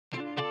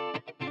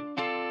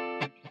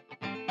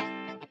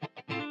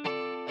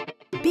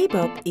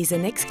BePop is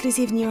an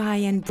exclusive new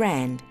high-end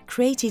brand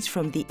created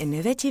from the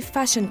innovative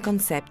fashion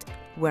concept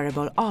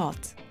wearable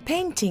art.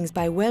 Paintings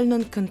by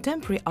well-known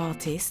contemporary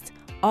artists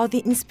are the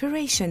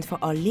inspiration for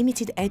our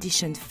limited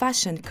edition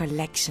fashion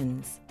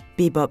collections.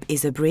 BePop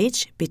is a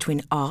bridge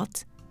between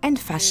art and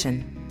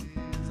fashion.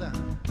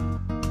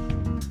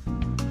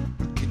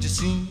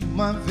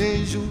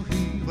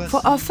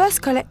 For our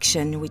first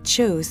collection, we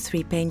chose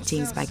 3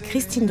 paintings by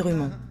Christine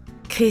Drummond.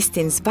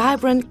 Christine's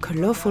vibrant,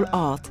 colorful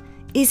art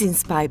is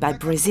inspired by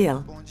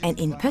Brazil, and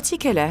in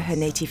particular her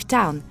native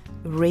town,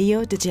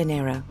 Rio de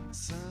Janeiro.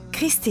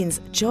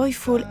 Christine's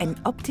joyful and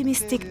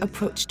optimistic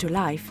approach to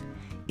life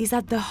is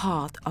at the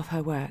heart of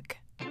her work.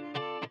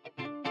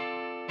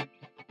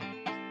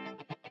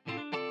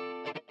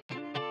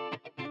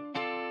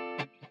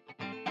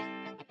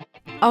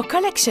 Our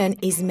collection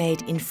is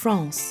made in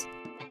France.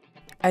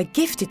 A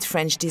gifted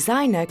French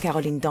designer,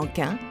 Caroline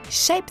Danquin,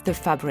 shaped the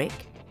fabric,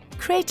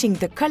 creating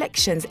the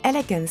collection's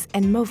elegance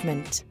and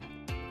movement.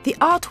 The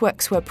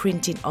artworks were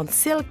printed on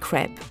silk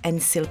crepe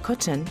and silk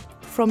cotton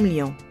from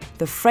Lyon,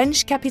 the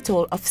French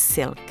capital of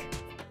silk.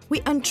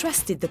 We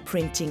entrusted the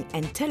printing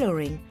and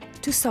tailoring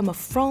to some of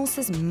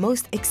France's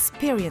most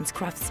experienced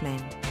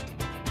craftsmen.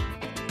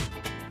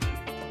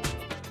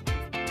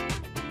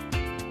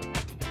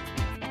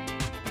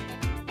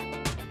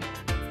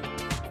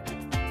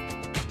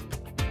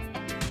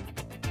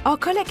 Our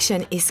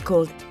collection is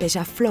called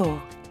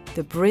Beija-Flor,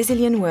 the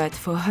Brazilian word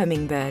for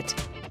hummingbird.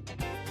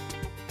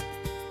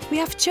 We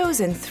have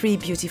chosen 3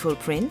 beautiful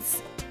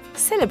prints,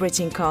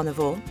 celebrating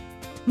Carnival,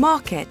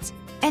 Market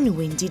and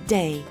Windy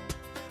Day.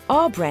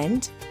 Our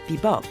brand,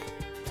 BePop,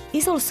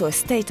 is also a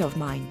state of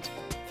mind.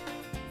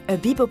 A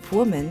BePop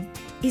woman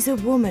is a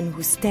woman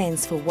who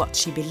stands for what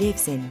she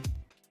believes in.